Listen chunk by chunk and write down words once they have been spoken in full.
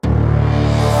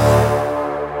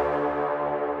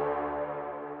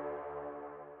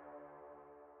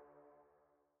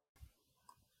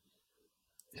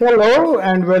Hello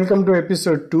and welcome to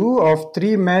episode 2 of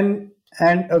Three Men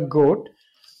and a Goat.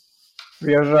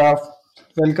 We are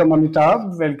welcome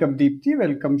Amitabh, welcome Deepthi,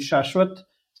 welcome Shashwat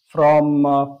from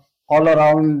all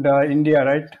around India,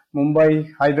 right?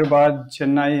 Mumbai, Hyderabad,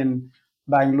 Chennai, and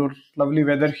Bangalore. Lovely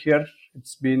weather here.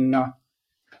 It's been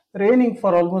raining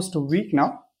for almost a week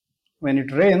now. When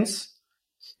it rains,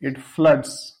 it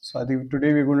floods. So I think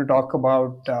today we're going to talk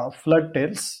about flood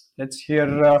tales. Let's hear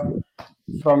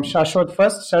from Shashwat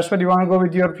first. Shashwat, you want to go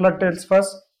with your flood tales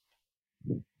first?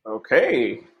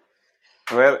 Okay.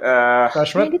 Well,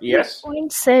 Shashwat? yes.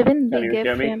 93.7 Can Big you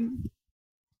hear me? FM.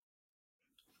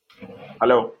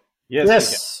 Hello. Yes, we can.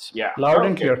 Yes, Yeah. loud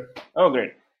and Okay. clear. Oh,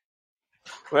 great.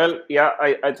 Well, yeah,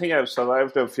 I think I've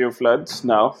survived a few floods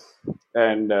now.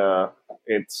 And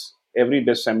it's every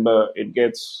December, it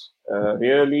gets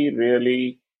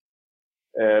really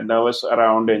nervous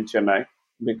around in Chennai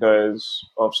because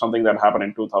of something that happened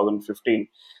in 2015.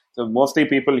 So mostly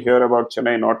people hear about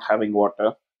Chennai not having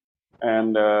water.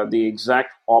 And the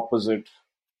exact opposite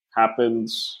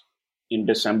happens in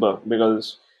December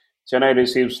because Chennai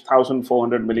receives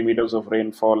 1,400 millimeters of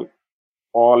rainfall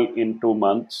all in 2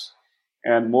 months,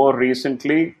 and more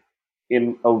recently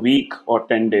in a week or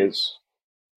 10 days.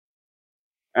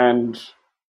 And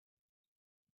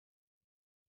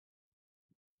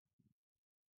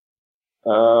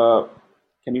uh,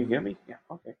 can you hear me? Yeah,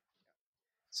 okay.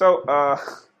 So,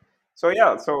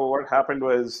 so what happened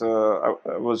was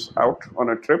I was out on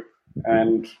a trip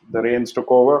and the rains took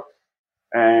over,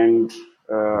 and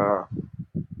uh,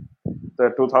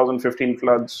 the 2015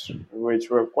 floods, which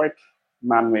were quite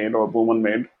man-made or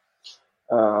woman-made,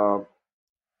 uh,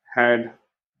 had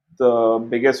the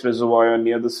biggest reservoir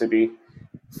near the city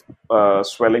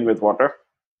swelling with water,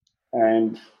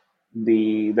 and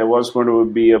there was going to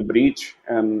be a breach,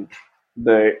 and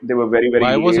they were very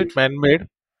Why was late. it man-made?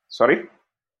 Sorry.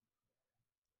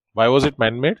 Why was it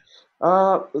man-made?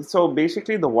 So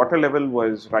basically, the water level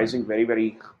was rising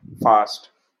very fast,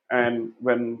 and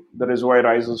when the reservoir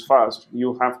rises fast,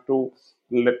 you have to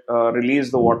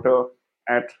release the water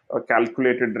at a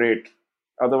calculated rate.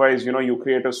 Otherwise, you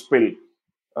create a spill,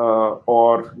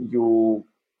 or you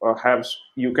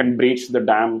can breach the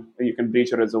dam, you can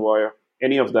breach a reservoir,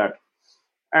 any of that.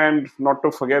 And not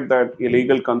to forget that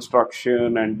illegal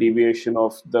construction and deviation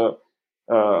of the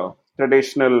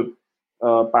traditional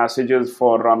passages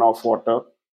for runoff water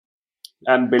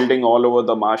and building all over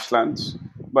the marshlands.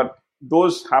 But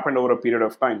those happened over a period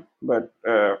of time. But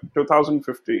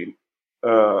 2015,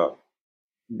 uh,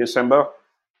 December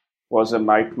was a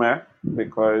nightmare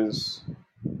because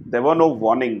there were no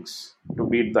warnings to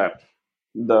beat that.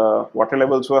 The water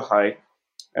levels were high,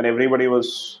 and everybody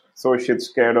was so shit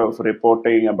scared of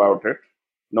reporting about it.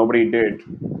 Nobody did.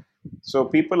 So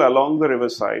people along the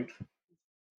riverside.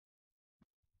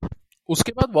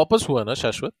 उसके बाद वापस हुआ ना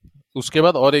शाश्वत? उसके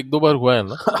बाद और एक दो बार हुआ है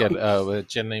ना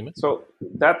चेन्नई में? So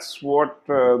that's what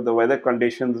the weather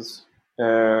conditions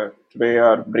today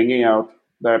are bringing out,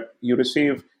 that you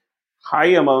receive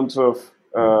high amounts of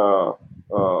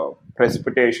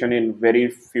precipitation in very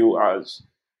few hours.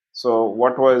 So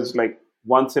what was like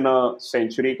once in a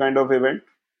century kind of event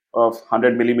of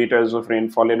 100 millimeters of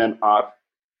rainfall in an hour,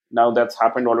 now that's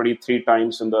happened already 3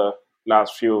 times in the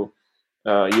last few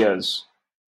years.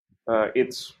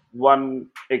 It's one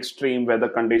extreme weather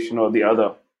condition or the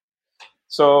other.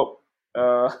 So,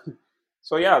 uh,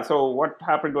 so what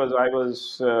happened was I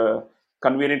was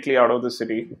conveniently out of the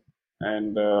city,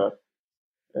 and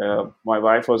my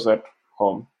wife was at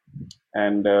home,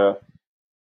 and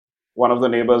one of the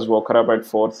neighbors woke her up at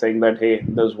 4 saying that, hey,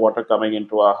 there's water coming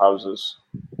into our houses,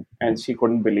 and she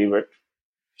couldn't believe it.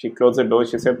 She closed the door.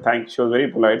 She said, thank. She was very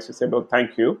polite. She said, oh,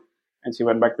 thank you, and she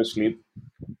went back to sleep.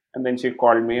 And then she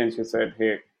called me and she said,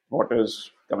 hey,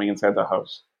 water's coming inside the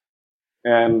house,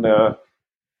 and uh,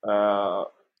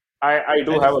 I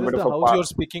do And have is a this bit the of a house part. you're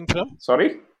speaking from? Sorry?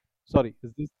 Sorry,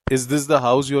 is this the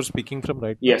house you're speaking from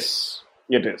right now? Yes,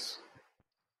 it is.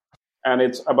 And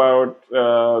it's about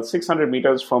 600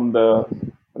 meters from the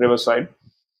riverside.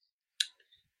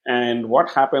 And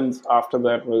what happens after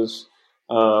that was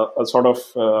a sort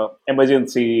of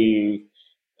emergency.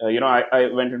 I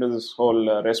went into this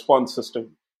whole response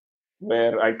system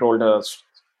where I told her,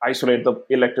 isolate the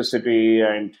electricity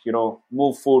and,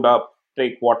 move food up,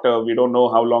 take water. We don't know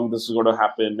how long this is going to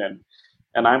happen.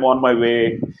 And I'm on my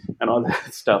way and all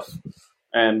that stuff.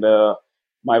 And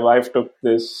my wife took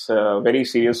this very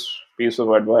serious piece of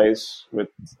advice with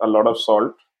a lot of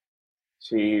salt.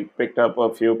 She picked up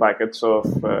a few packets of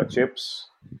chips,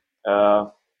 uh,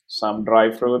 some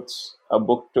dry fruits, a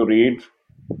book to read.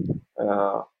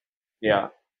 Uh, yeah.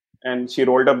 And she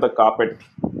rolled up the carpet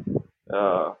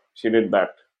she did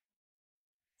that.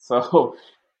 So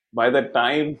by the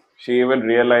time she even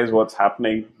realized what's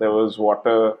happening, there was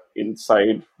water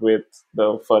inside with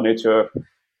the furniture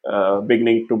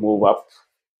beginning to move up.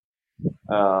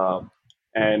 Uh,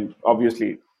 and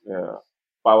obviously, uh,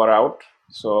 power out.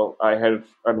 So I had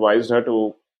advised her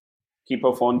to keep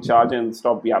her phone charged and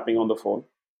stop yapping on the phone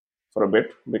for a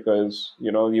bit, because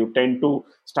you tend to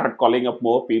start calling up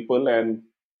more people, and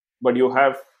but you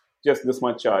have just this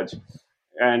much charge.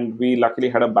 And we luckily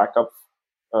had a backup,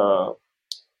 uh,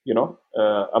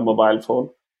 a mobile phone,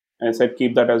 and I said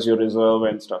keep that as your reserve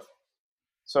and stuff.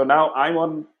 So now I'm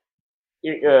on.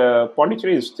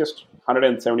 Pondicherry is just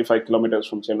 175 kilometers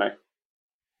from Chennai,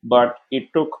 but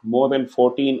it took more than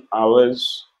 14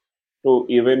 hours to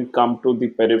even come to the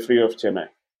periphery of Chennai,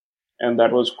 and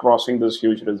that was crossing this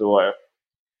huge reservoir.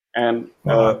 And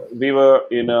we were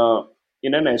in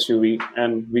an SUV,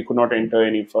 and we could not enter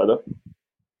any further.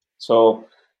 So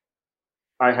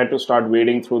I had to start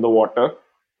wading through the water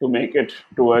to make it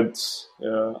towards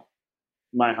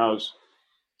my house.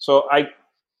 So I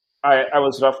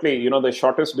was roughly, the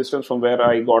shortest distance from where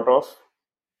I got off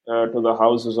to the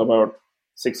house is about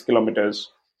 6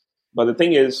 kilometers. But the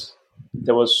thing is,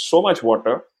 there was so much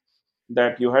water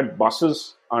that you had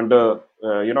buses under,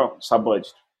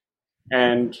 submerged,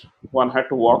 and one had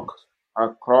to walk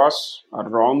across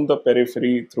around the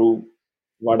periphery through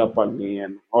Vadapalli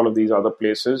and all of these other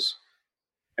places.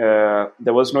 There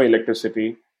was no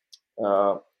electricity.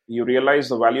 You realize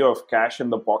the value of cash in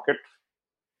the pocket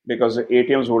because the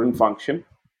ATMs wouldn't function.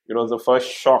 It was the first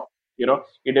shock. It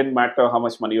didn't matter how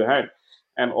much money you had,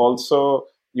 and also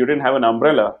you didn't have an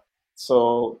umbrella.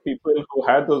 So people who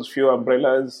had those few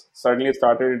umbrellas suddenly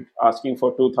started asking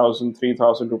for 2,000,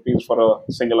 3,000 rupees for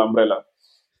a single umbrella.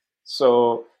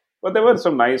 So, but there were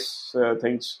some nice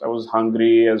things. I was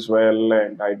hungry as well,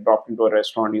 and I dropped into a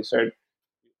restaurant. He said,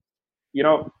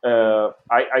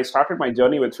 I started my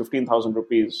journey with 15,000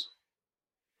 rupees,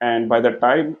 and by the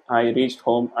time I reached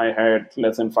home, I had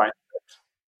less than 500.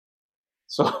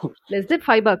 So Less than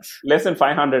 $5. less than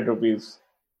 500 rupees.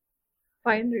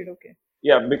 500, okay.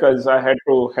 Yeah, because I had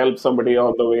to help somebody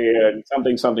on the way and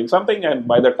something, something, something. And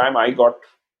by the time I got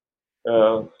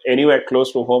anywhere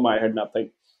close to home, I had nothing.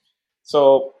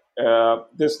 So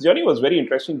this journey was very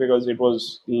interesting because it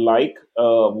was like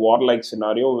a warlike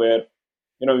scenario where,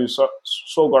 you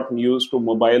so gotten used to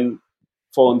mobile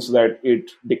phones that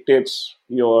it dictates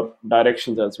your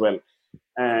directions as well.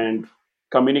 And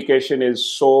communication is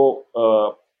so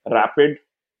rapid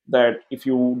that if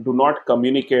you do not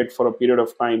communicate for a period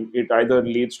of time, it either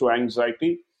leads to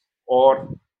anxiety or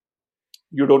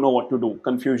you don't know what to do,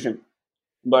 confusion.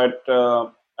 But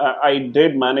I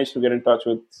did manage to get in touch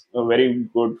with a very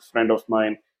good friend of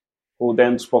mine who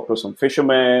then spoke to some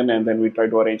fishermen, and then we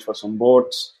tried to arrange for some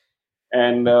boats.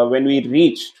 And when we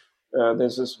reached,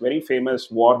 there's this very famous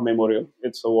war memorial.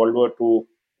 It's a World War II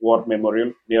war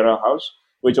memorial near our house,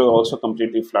 which was also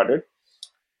completely flooded.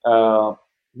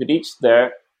 We reached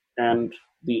there, and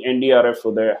the NDRF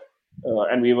were there,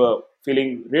 and we were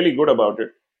feeling really good about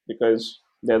it because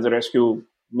there's a rescue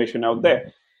mission out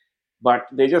there. But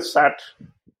they just sat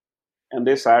and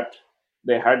they sat.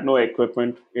 They had no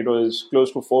equipment. It was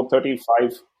close to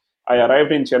 4:35. I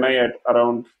arrived in Chennai at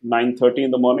around 9:30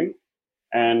 in the morning,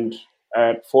 and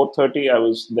at 4:30 I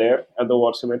was there at the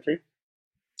war cemetery,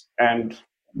 and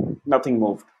nothing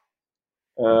moved.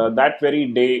 That very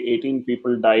day, 18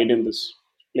 people died in this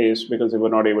place because they were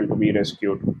not able to be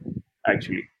rescued,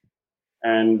 actually.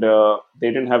 And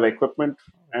they didn't have equipment,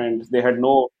 and they had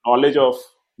no knowledge of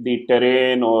the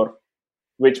terrain or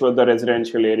which were the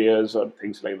residential areas or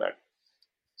things like that.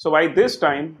 So by this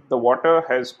time, the water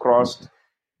has crossed.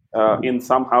 In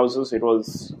some houses, it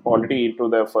was already into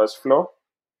the first floor,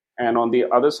 and on the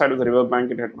other side of the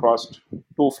riverbank, it had crossed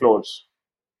 2 floors.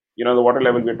 The water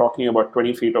level, we're talking about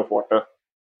 20 feet of water.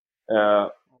 Uh,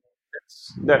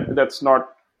 that's not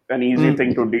an easy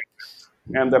thing to deal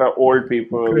with. And there are old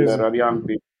people, Crazy. there are young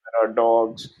people, there are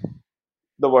dogs.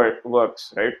 The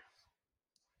works, right?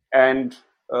 And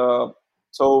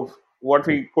so what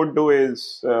we could do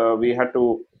is we had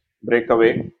to break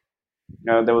away.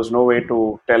 There was no way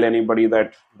to tell anybody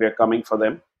that we're coming for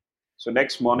them. So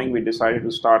next morning we decided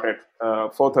to start at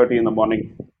 4:30 in the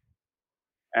morning,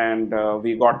 and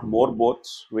we got more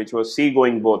boats, which were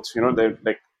sea-going boats. They're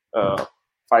like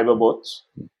fiber boats,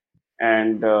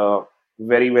 and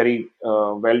very very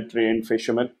well-trained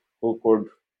fishermen who could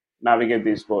navigate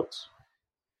these boats.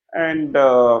 And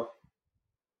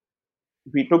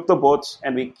we took the boats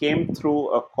and we came through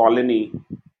a colony,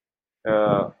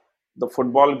 the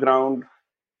football ground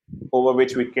over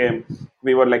which we came.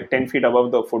 We were like 10 feet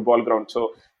above the football ground.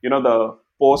 So the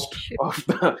post Shit.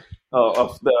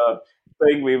 of the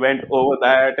thing. We went over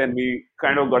that, and we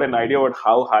kind of got an idea about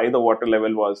how high the water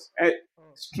level was.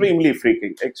 Extremely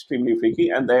freaky.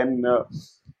 And then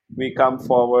we come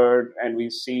forward and we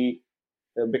see,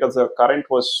 because the current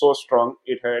was so strong,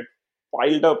 it had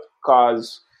piled up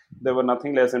cars. There were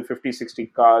nothing less than 50, 60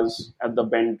 cars at the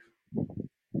bend,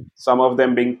 some of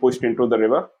them being pushed into the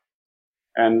river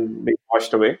and being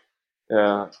washed away.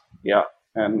 Uh, yeah,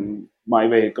 and my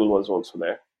vehicle was also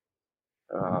there.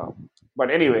 Uh, but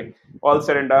anyway, all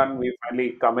said and done, we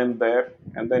finally come in there,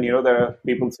 and then there are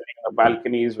people sitting in the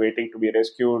balconies waiting to be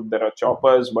rescued. There are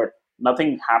choppers, but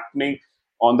nothing happening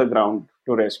on the ground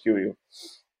to rescue you.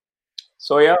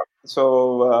 So yeah,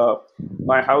 so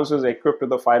my house is equipped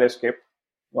with a fire escape,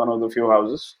 one of the few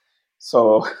houses.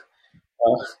 So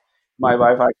my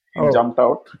wife actually Oh, jumped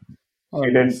out. oh,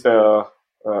 She nice. didn't,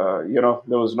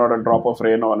 there was not a drop of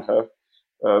rain on her.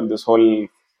 This whole, you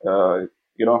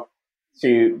know,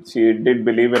 she did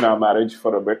believe in our marriage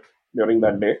for a bit during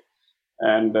that day,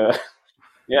 and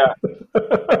yeah,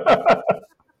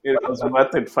 it was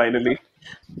worth it finally.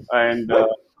 And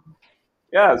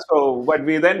yeah, so but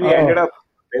we ended Oh, up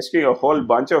rescuing a whole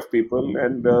bunch of people,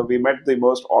 and we met the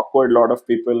most awkward lot of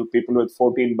people with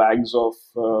 14 bags of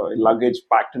luggage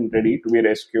packed and ready to be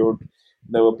rescued.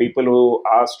 There were people who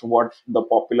asked what the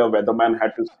popular weatherman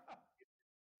had to.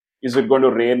 Is it going to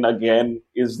rain again?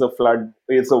 Is the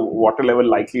water level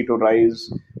likely to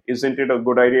rise? Isn't it a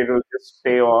good idea to just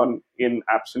stay on in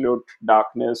absolute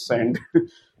darkness and,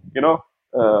 you know,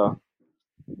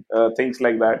 uh, things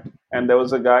like that? And there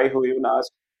was a guy who even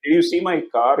asked, "Did you see my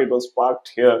car? It was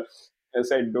parked here." I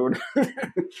said, "Dude,"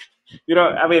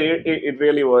 I mean, it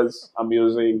really was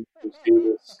amusing to see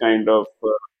this kind of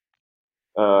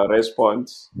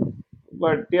response.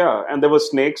 But yeah, and there were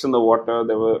snakes in the water.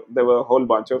 There were a whole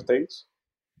bunch of things.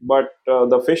 But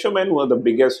the fishermen were the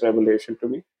biggest revelation to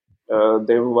me.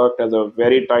 They worked as a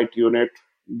very tight unit.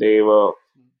 They were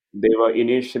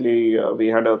initially, we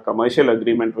had a commercial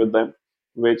agreement with them,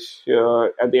 which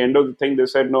at the end of the thing they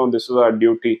said no, this is our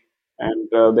duty, and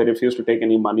they refused to take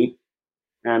any money,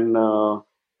 and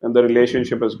the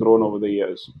relationship has grown over the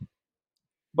years.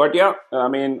 But yeah, I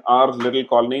mean, our little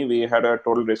colony, we had a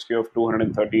total rescue of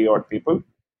 230 odd people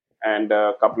and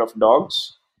a couple of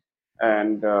dogs,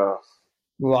 and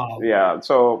wow. yeah,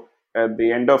 so at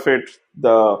the end of it,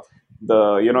 the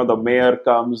mayor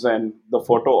comes and the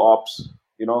photo ops,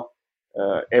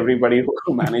 everybody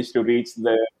who managed to reach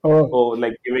there, Oh, oh,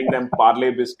 like giving them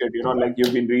parley biscuit, like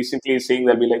you've been recently seeing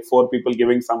there'll be like four people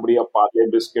giving somebody a parley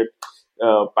biscuit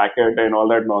packet, and all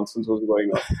that nonsense was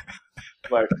going on.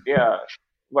 But yeah,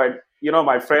 but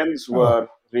my friends oh. were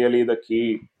really the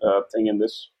key thing in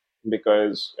this,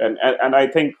 because and I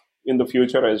think in the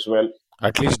future as well.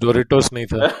 At least Doritos नहीं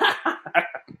था.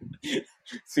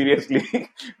 Seriously,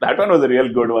 that one was a real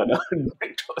good one.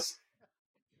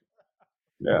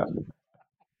 Yeah,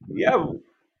 yeah,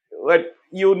 but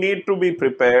you need to be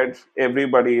prepared.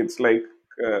 Everybody, it's like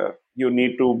you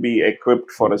need to be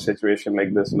equipped for a situation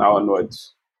like this now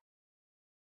onwards.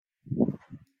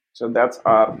 So that's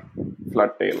our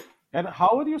flood tale. And how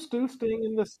are you still staying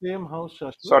in the same house,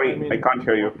 Shashwat? I Sorry, I mean, can't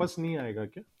hear you. वापस नहीं आएगा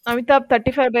क्या? Amitabh,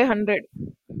 35 by 100.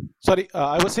 Sorry,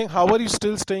 I was saying, how are you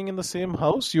still staying in the same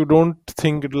house? You don't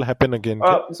think it'll happen again,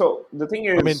 क्या? So the thing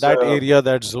I mean, is, that area,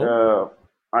 that zone.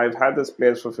 I've had this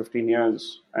place for 15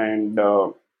 years, and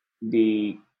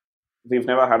the we've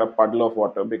never had a puddle of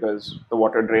water because the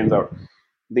water drains out.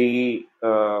 The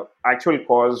actual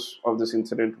cause of this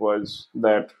incident was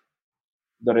that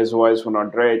the reservoirs were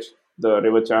not dredged, the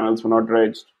river channels were not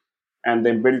dredged, and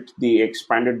they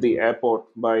expanded the airport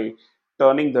by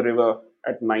turning the river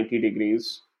at 90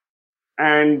 degrees.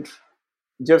 And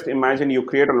just imagine you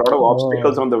create a lot of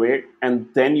obstacles Oh, on the way, and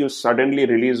then you suddenly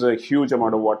release a huge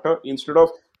amount of water instead of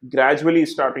gradually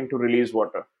starting to release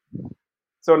water.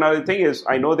 So now the thing is,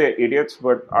 I know they're idiots,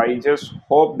 but I just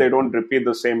hope they don't repeat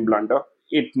the same blunder.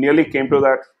 It nearly came to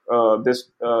that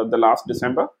the last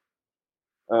December.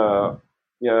 Uh,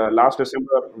 yeah, last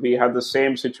December we had the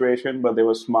same situation, but they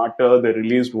were smarter. They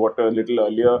released water a little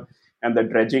earlier, and the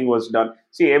dredging was done.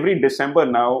 See, every December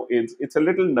now it's a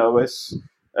little nervous.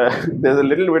 There's a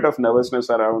little bit of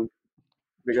nervousness around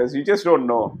because you just don't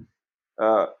know.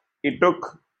 Uh, it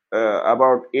took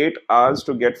about 8 hours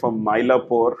to get from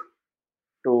Mylapore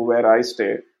to where I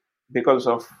stay because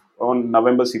of on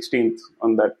November 16th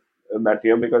on that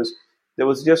year, because there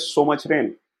was just so much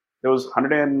rain. There was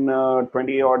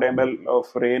 120 odd ml of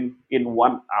rain in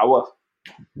 1 hour,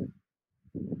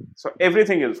 so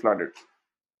everything is flooded.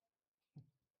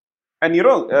 And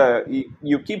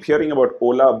you keep hearing about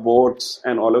Ola boats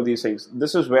and all of these things.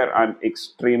 This is where I'm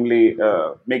extremely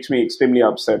makes me extremely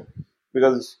upset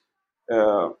because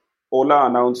uh, Ola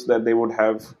announced that they would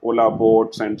have Ola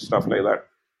boats and stuff like that,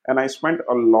 and I spent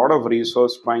a lot of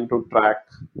resource trying to track,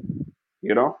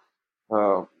 you know,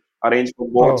 uh, arrange for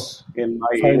Oh, boats in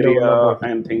my find a Ola area boat.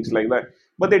 and things like that.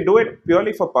 But they do it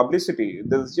purely for publicity.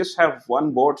 They just have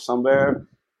one boat somewhere,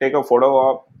 take a photo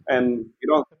op, and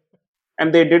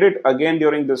and they did it again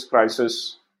during this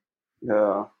crisis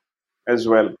uh, as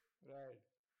well.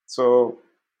 So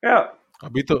yeah,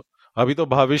 अभी तो अभी तो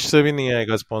भाविश से भी नहीं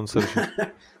आएगा sponsorship.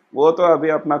 वो तो अभी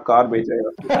अपना कार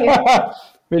बेचेगा.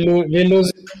 we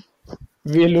lose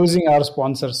we're losing our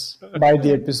sponsors by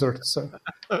the episode. So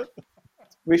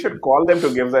We should call them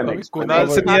to give an अभी कुणाल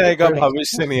से explanation. नहीं आएगा,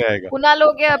 भाविश से नहीं आएगा. कुणाल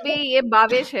हो गया अभी ये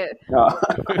भावेश है.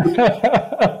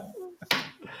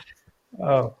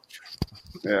 oh,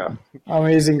 Yeah.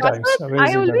 amazing times. But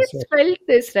I Amazing always times. felt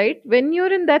this, right? When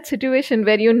you're in that situation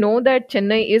where you know that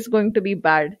Chennai is going to be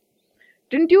bad,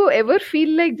 didn't you ever feel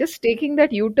like just taking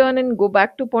that U-turn and go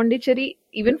back to Pondicherry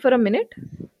even for a minute?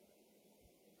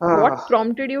 What Ah,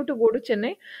 prompted you to go to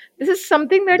Chennai? This is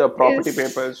something that the property is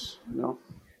papers,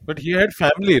 But he had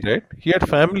family, right? He had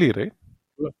family, right?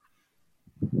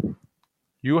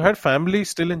 You had family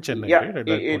still in Chennai, Yeah, right? At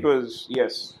that it point. was,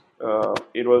 yes.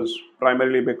 It was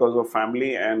primarily because of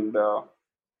family. And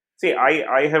see,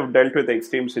 I have dealt with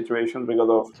extreme situations because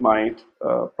of my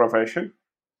profession.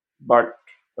 But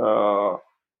uh,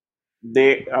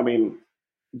 I mean,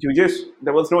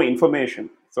 there was no information.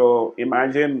 So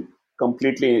imagine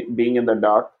completely being in the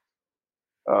dark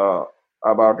uh,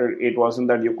 about it. It wasn't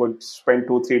that you could spend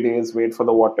 2, 3 days, wait for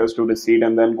the waters to recede,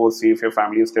 and then go see if your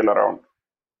family is still around.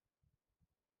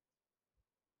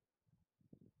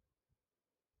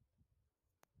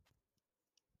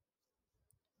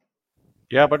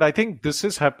 Yeah, but I think this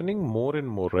is happening more and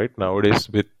more right nowadays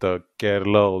with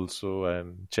Kerala also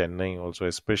and Chennai also,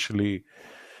 especially.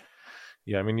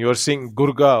 Yeah, I mean, you're seeing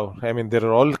Gurgaon. I mean, there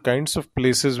are all kinds of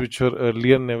places which were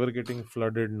earlier never getting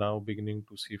flooded, now beginning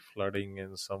to see flooding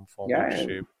in some form or Yeah,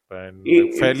 shape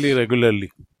and fairly it's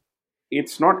regularly.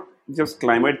 it's not just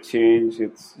climate change.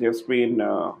 It's just been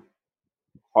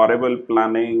horrible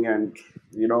planning, and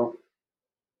you know,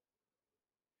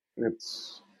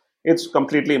 it's it's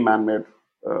completely man-made.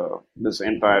 This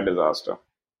entire disaster.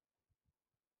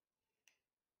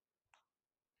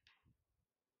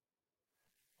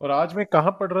 और आज मैं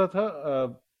कहाँ पढ़ रहा था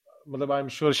मतलब I am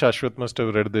sure शाश्वत must have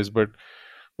read this but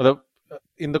मतलब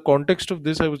in the context of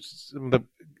this I was मतलब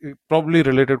probably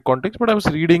related context but I was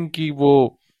reading कि वो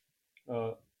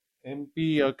MP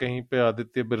या कहीं पे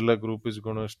Aditya Birla group is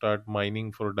going to start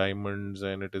mining for diamonds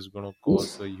and it is going to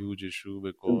cause a huge issue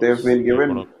They've because been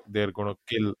given, they're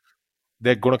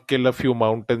going to kill a few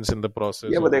mountains in the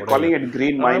process yeah, or but they're calling whatever. it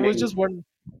green And I was mining. just wondering.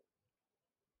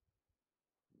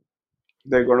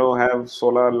 They're going to have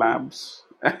solar lamps,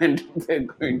 and they're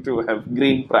going to have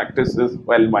green practices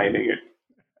while mining it.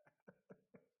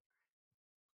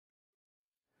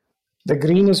 The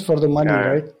green is for the money, Yeah,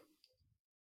 right?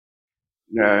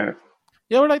 yeah.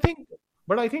 Yeah,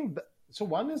 but I think so.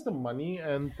 One is the money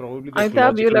and probably the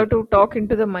Amitabh, you'll ecological. have to talk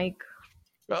into the mic.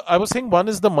 I was saying one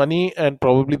is the money and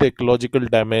probably the ecological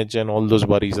damage and all those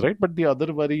worries, right? But the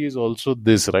other worry is also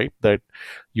this, right? That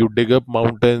you dig up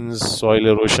mountains, soil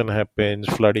erosion happens,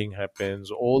 flooding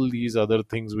happens, all these other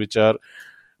things which are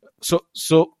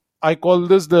so. I call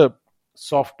this the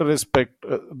softer aspect,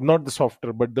 not the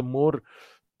softer, but the more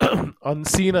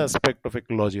unseen aspect of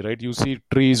ecology, right? You see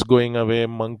trees going away,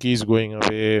 monkeys going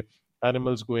away,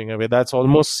 animals going away. That's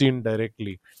almost seen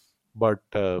directly, but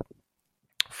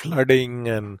flooding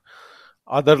and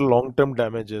other long-term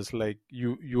damages, like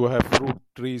you have fruit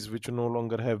trees which no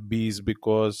longer have bees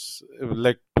because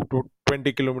like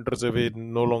 20 kilometers away,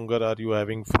 no longer are you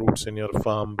having fruits in your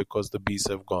farm because the bees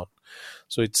have gone.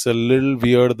 So it's a little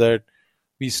weird that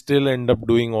we still end up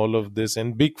doing all of this,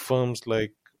 and big firms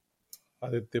like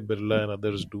Aditya Birla and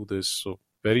others do this. So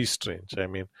very strange. I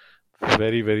mean,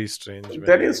 very, very strange when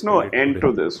There you is look no at it end today.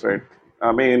 to this, right?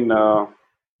 I mean, uh,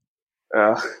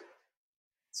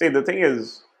 see, the thing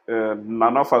is,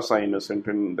 none of us are innocent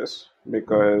in this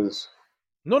because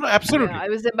No, Yeah, absolutely. I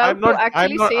was about to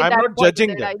actually say I'm that not point, judging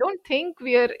that them. I don't think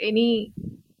we're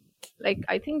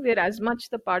I think we're as much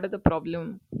the part of the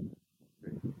problem.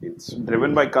 it's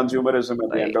driven by consumerism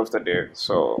at the end By, of the day.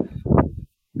 So,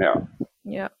 yeah.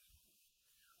 yeah.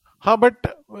 Huh,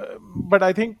 but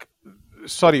I think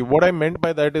sorry, what I meant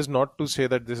by that is not to say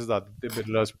that this is Aditya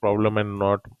Birla's problem and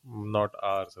not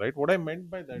ours, right? What I meant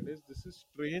by that is this is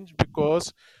strange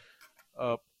because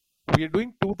uh, we are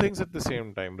doing two things at the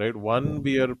same time, right? One,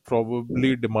 we are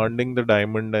probably demanding the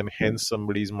diamond, and hence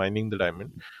somebody is mining the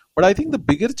diamond. But I think the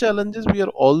bigger challenge is we are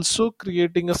also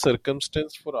creating a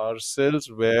circumstance for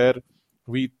ourselves where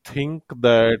we think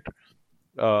that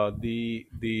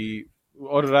the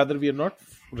or rather we are not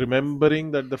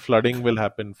remembering that the flooding will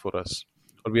happen for us,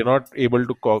 or we are not able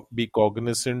to be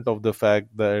cognizant of the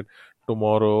fact that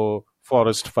tomorrow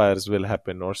forest fires will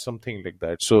happen or something like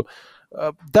that. So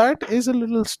that is a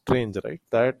little strange, right?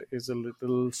 That is a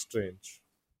little strange.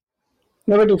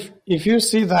 No, but if you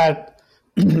see that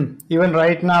even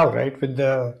right now, right, with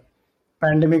the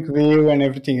pandemic wave and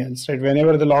everything else, right,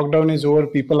 whenever the lockdown is over,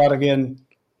 people are again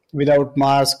without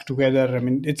mask together. I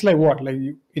mean, it's like what, like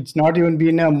it's not even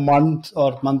been a month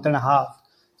or month and a half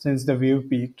since the wave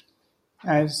peaked.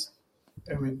 As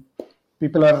I mean,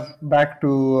 people are back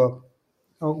to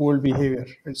old behavior,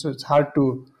 right? So it's hard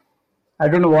to. I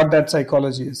don't know what that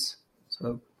psychology is.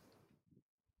 So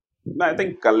No, I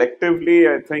think collectively,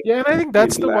 I think Yeah, and I think we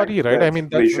that's the lack worry, right? I that mean,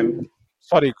 that. vision.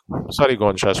 Sorry, sorry, go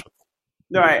on, Shashwat.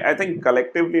 No, I think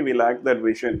collectively we lack that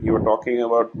vision. You were talking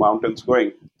about mountains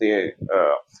going.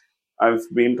 I've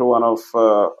been to one of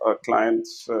a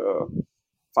client's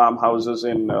farmhouses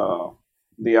in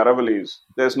the Aravallis.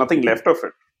 There's nothing left of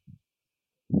it.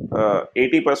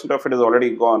 80% of it is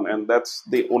already gone, and that's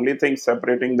the only thing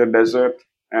separating the desert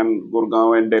and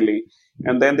Gurgaon and Delhi.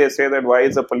 And then they say that why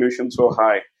is the pollution so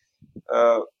high?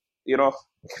 Uh, you know,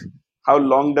 how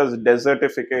long does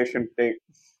desertification take?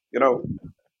 You know,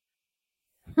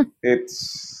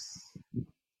 it's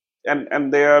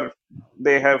and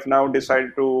they have now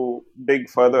decided to dig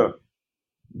further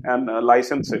and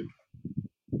license it.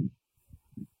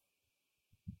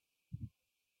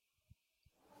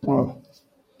 oh,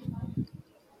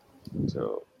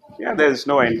 So yeah, there's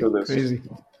no end to this. crazy,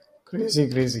 crazy,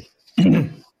 crazy.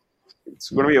 It's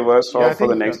going to be a worse Yeah, I off for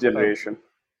the think next generation.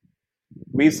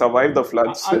 We survived the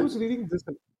floods. I was reading this.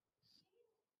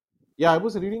 Yeah, I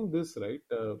was reading this, right?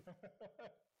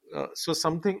 So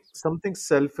something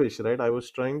selfish, right? I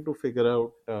was trying to figure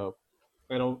out,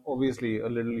 obviously a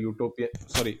little utopian.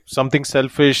 Sorry, something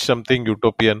selfish, something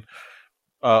utopian.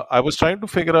 I was trying to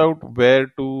figure out where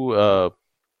to,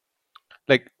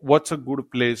 like, what's a good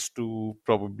place to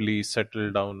probably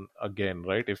settle down again,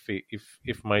 right?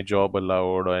 If my job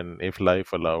allowed and if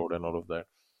life allowed and all of that.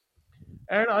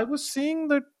 And I was seeing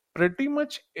that pretty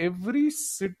much every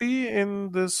city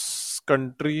in this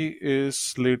country is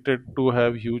slated to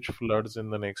have huge floods in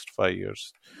the next 5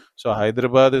 years. So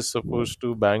Hyderabad is supposed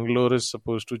to, Bangalore is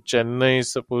supposed to, Chennai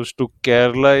is supposed to,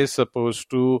 Kerala is supposed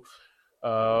to,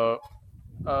 uh,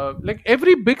 like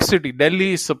every big city,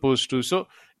 Delhi is supposed to. So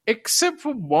except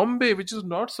for Bombay, which is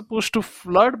not supposed to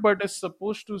flood but is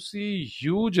supposed to see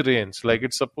huge rains, like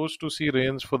it's supposed to see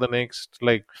rains for the next,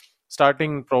 like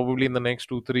starting probably in the next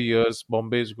 2 3 years,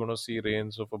 Bombay is going to see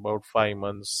rains of about 5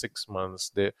 months, 6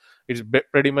 months. It's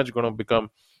pretty much going to become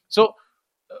so.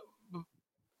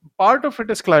 Part of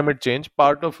it is climate change.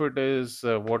 Part of it is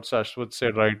what Shashwat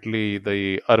said rightly,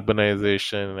 the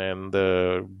urbanization and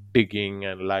the digging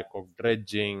and lack of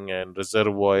dredging and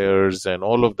reservoirs and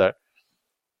all of that.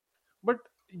 But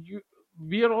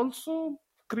we are also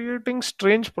creating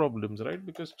strange problems, right?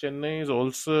 Because Chennai is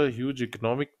also a huge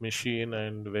economic machine,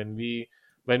 and when we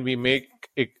make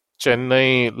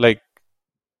Chennai like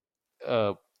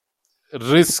uh,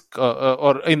 risk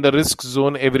or in the risk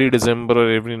zone every December or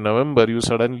every November, you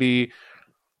suddenly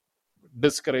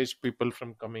discourage people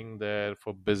from coming there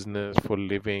for business, for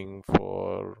living,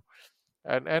 for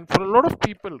and for a lot of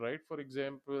people, right? For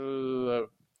example,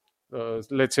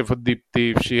 let's say for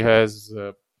Deepthi, if she has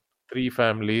 3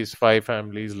 families, 5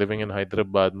 families living in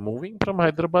Hyderabad, moving from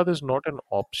Hyderabad is not an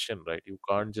option, right? You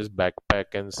can't just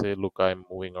backpack and say, "Look, I'm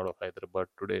moving out of Hyderabad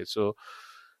today." So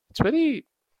it's very,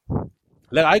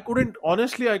 like, I couldn't,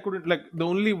 like, the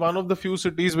only one of the few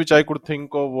cities which I could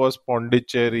think of was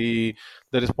Pondicherry.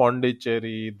 There is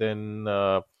Pondicherry, then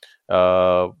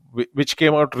which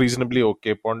came out reasonably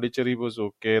okay. Pondicherry was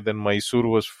okay, then Mysore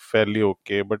was fairly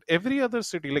okay, but every other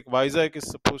city like Vizag is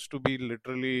supposed to be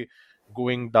literally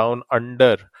going down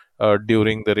under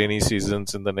during the rainy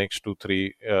seasons in the next 2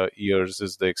 3 years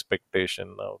is the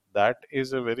expectation. Now that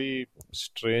is a very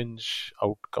strange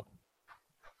outcome.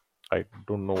 I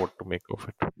don't know what to make of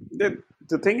it.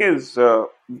 The thing is,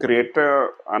 greater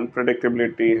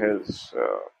unpredictability has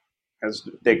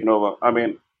taken over. I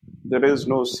mean, there is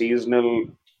no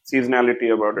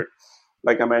seasonality about it.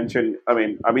 Like I mentioned, I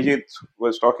mean, Abhijit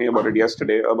was talking about it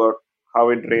yesterday about how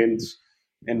it rains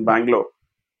in Bangalore.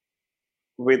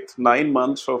 With 9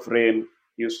 months of rain,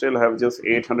 you still have just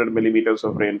 800 millimeters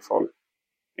of rainfall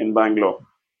in Bangalore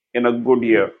in a good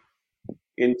year.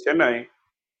 In Chennai,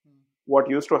 what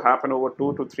used to happen over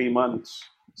 2 to 3 months,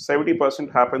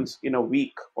 70% happens in a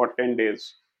week or 10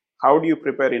 days. How do you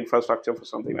prepare infrastructure for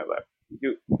something like that?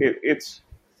 It's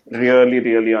really,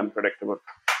 really unpredictable.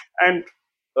 And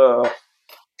uh,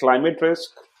 climate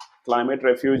risk, climate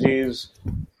refugees,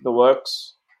 the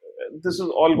works, this is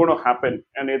all going to happen,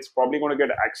 and it's probably going to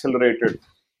get accelerated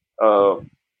uh,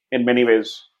 in many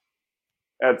ways.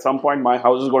 At some point, my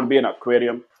house is going to be an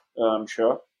aquarium, I'm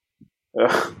sure.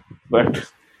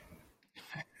 But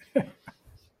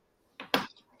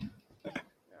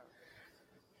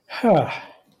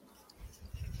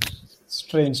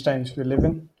Strange times we live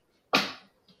in.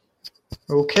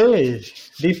 Okay,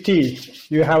 Deepti,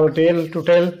 you have a tale to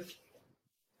tell?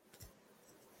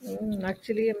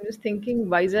 Actually, I'm just thinking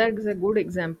Vizag is a good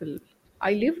example.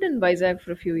 I lived in Vizag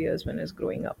for a few years when I was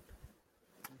growing up,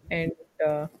 and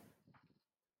uh,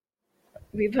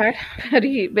 we've had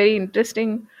very, very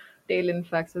interesting tale, in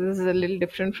fact. So, this is a little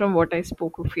different from what I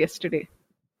spoke of yesterday.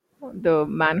 The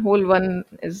manhole one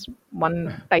is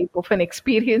one type of an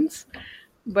experience,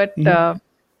 but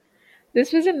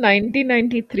this was in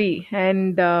 1993,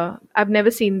 and I've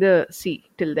never seen the sea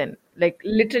till then. Like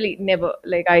literally never.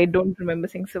 Like I don't remember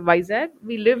things. So Vizag,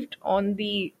 we lived on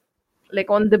the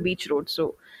beach road.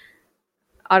 So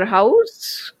our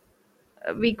house,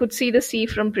 we could see the sea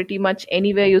from pretty much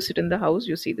anywhere you sit in the house.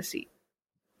 You see the sea.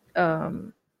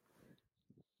 Um,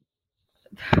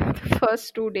 the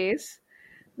first 2 days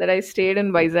that I stayed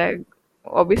in Vizag,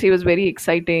 obviously it was very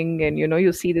exciting, and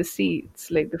you see the sea. It's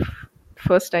like the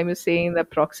first time you're seeing the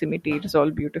proximity. It is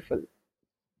all beautiful.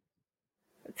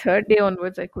 Third day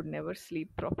onwards, I could never sleep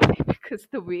properly because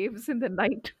the waves in the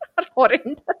night are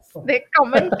horrendous. They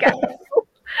come and catch you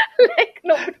like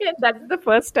nobody. And that's the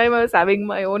first time I was having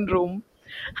my own room.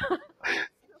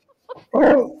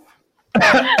 Oh,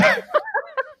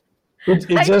 it's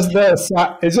just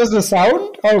it's just the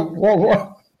sound. Oh,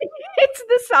 what? It's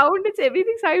the sound, it's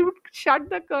everything. So I would shut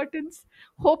the curtains,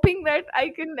 hoping that I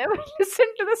can never listen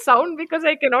to the sound because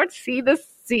I cannot see the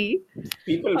sea.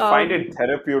 people find it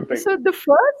therapeutic. So the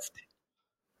first,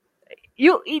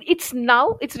 it's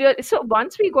now it's real. So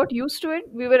once we got used to it,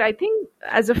 we were, I think,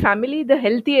 as a family, the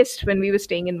healthiest when we were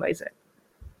staying in Vizag.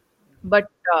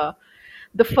 But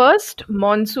the first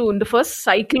monsoon, the first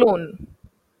cyclone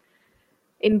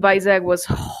in Vizag was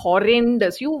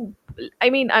horrendous. I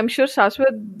mean, I'm sure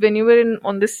Saswat, when you were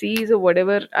on the seas or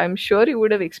whatever, I'm sure you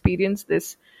would have experienced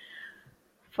this.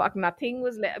 Fuck, nothing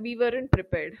was we weren't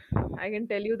prepared. I can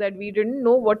tell you that we didn't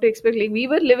know what to expect. Like we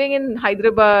were living in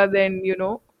Hyderabad, and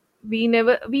we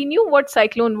knew what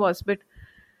cyclone was, but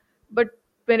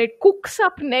when it cooks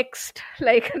up next,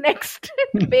 like next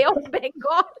in Bay of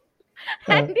Bengal,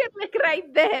 and you're like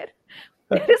right there.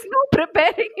 There is no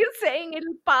preparing you saying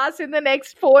it'll pass in the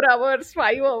next 4 hours,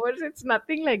 5 hours. It's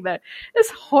nothing like that. It's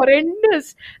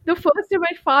horrendous. The first day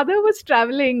my father was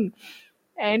traveling,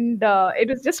 and it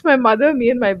was just my mother, me,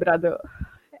 and my brother.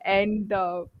 And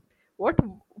what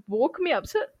woke me up?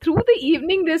 So through the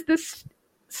evening, there's this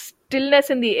stillness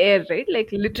in the air, right? Like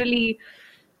literally,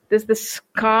 there's this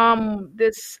calm,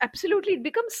 this absolutely, it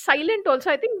becomes silent also.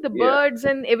 I think the birds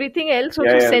and everything else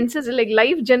also senses, like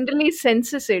life generally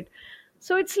senses it.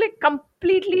 So it's like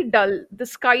completely dull. The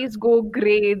skies go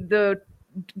grey. The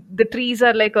trees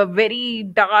are like a very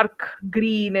dark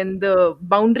green, and the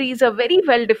boundaries are very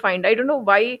well defined. I don't know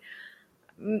why.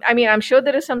 I mean, I'm sure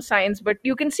there is some science, but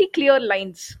you can see clear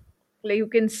lines. Like you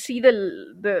can see the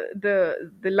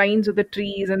lines of the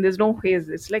trees, and there's no haze.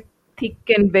 It's like thick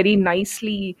and very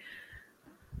nicely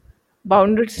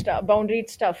boundaried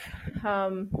stuff.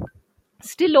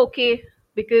 Still okay,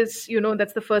 because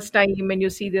that's the first time when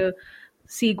you see the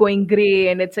sea going grey,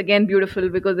 and it's again beautiful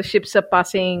because the ships are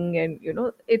passing, and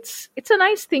it's a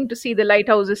nice thing to see. The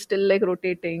lighthouse is still like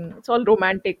rotating. It's all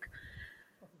romantic.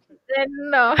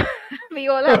 Then we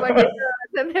all have a dinner,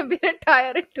 and then we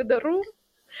retire into the room.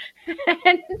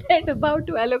 And at about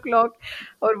 12 o'clock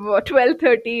or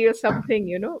 12:30 or something,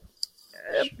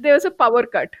 there was a power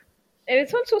cut. And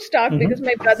it's also stark because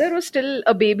my brother was still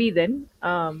a baby then.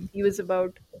 He was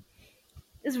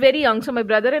is very young. So my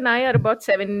brother and I are about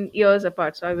 7 years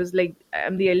apart. So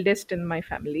I'm the eldest in my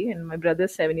family, and my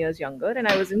brother's 7 years younger. And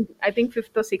I was in, I think,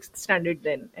 5th or 6th standard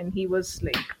then. And he was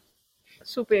like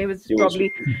super, he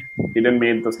didn't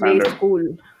meet the standard.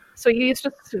 School. So he used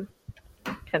to,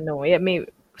 no, yeah, maybe,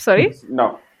 sorry?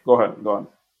 No, go on.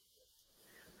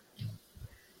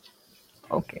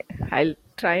 Okay, I'll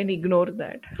try and ignore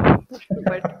that.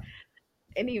 But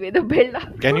anyway, the build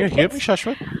up. Can you hear me,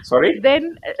 Shashwat? Sorry?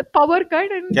 Then power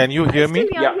cut, and Can you hear me?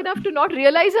 still young enough to not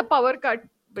realize a power cut.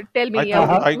 But tell me, I you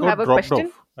got have a dropped question?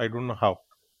 off. I don't know how.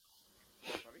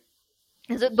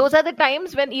 So those are the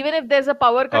times when even if there's a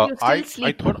power cut, you still I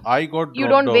sleep. thought I got You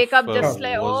dropped don't wake off. up just Oh.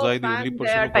 like, Was oh, I the only bang, person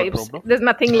there who are got types. dropped off? There's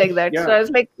nothing like that. Yeah. So I was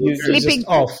like You're sleeping. just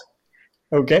off.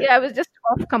 Okay. Yeah, I was just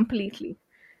off completely.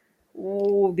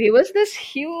 Oh, there was this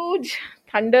huge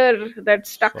thunder that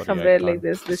stuck Sorry, I somewhere like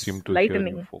can't this seem to hear you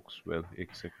lightning. folks well.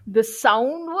 Ek second. The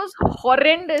sound was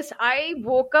horrendous. I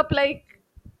woke up like,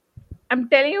 I'm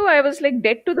telling you, I was like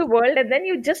dead to the world. And then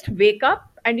you just wake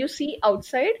up and you see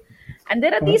outside, and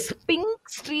there are these pink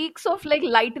streaks of like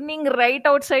lightning right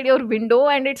outside your window,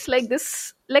 and it's like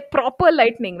this, like proper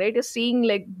lightning, right? You're seeing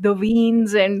like the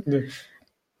veins, and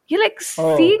you're like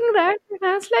Oh. seeing that, and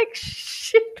I was like,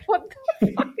 shit, what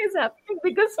the fuck is happening?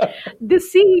 Because the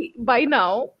sea by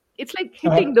now, it's like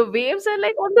hitting, the waves are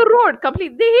like on the road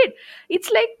completely. They hit.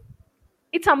 It's like,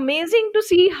 it's amazing to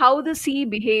see how the sea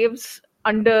behaves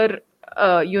under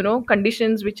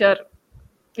conditions which are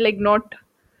like not,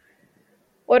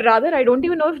 or rather I don't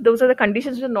even know if those are the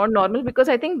conditions which are not normal, because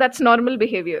I think that's normal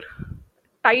behavior.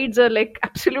 Tides are like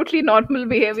absolutely normal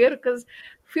behavior, because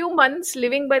few months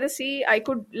living by the sea, I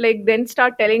could like then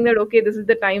start telling that, okay, this is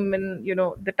the time when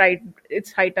the tide,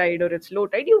 it's high tide or it's low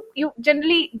tide. You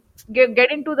generally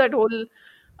get into that whole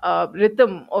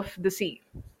rhythm of the sea,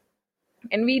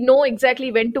 and we know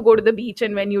exactly when to go to the beach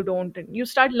and when you don't, and you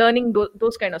start learning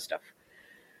those kind of stuff.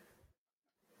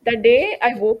 That day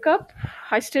I woke up,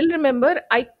 I still remember,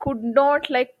 I could not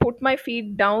like put my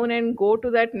feet down and go to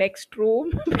that next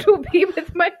room to be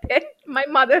with my pet, my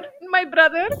mother and my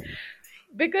brother,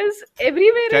 because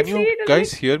everywhere I Can see you it was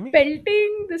guys like hear me?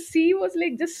 pelting. The sea was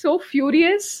like just so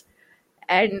furious,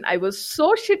 and I was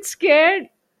so shit scared.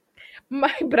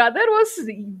 My brother was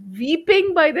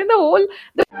weeping by then.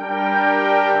 The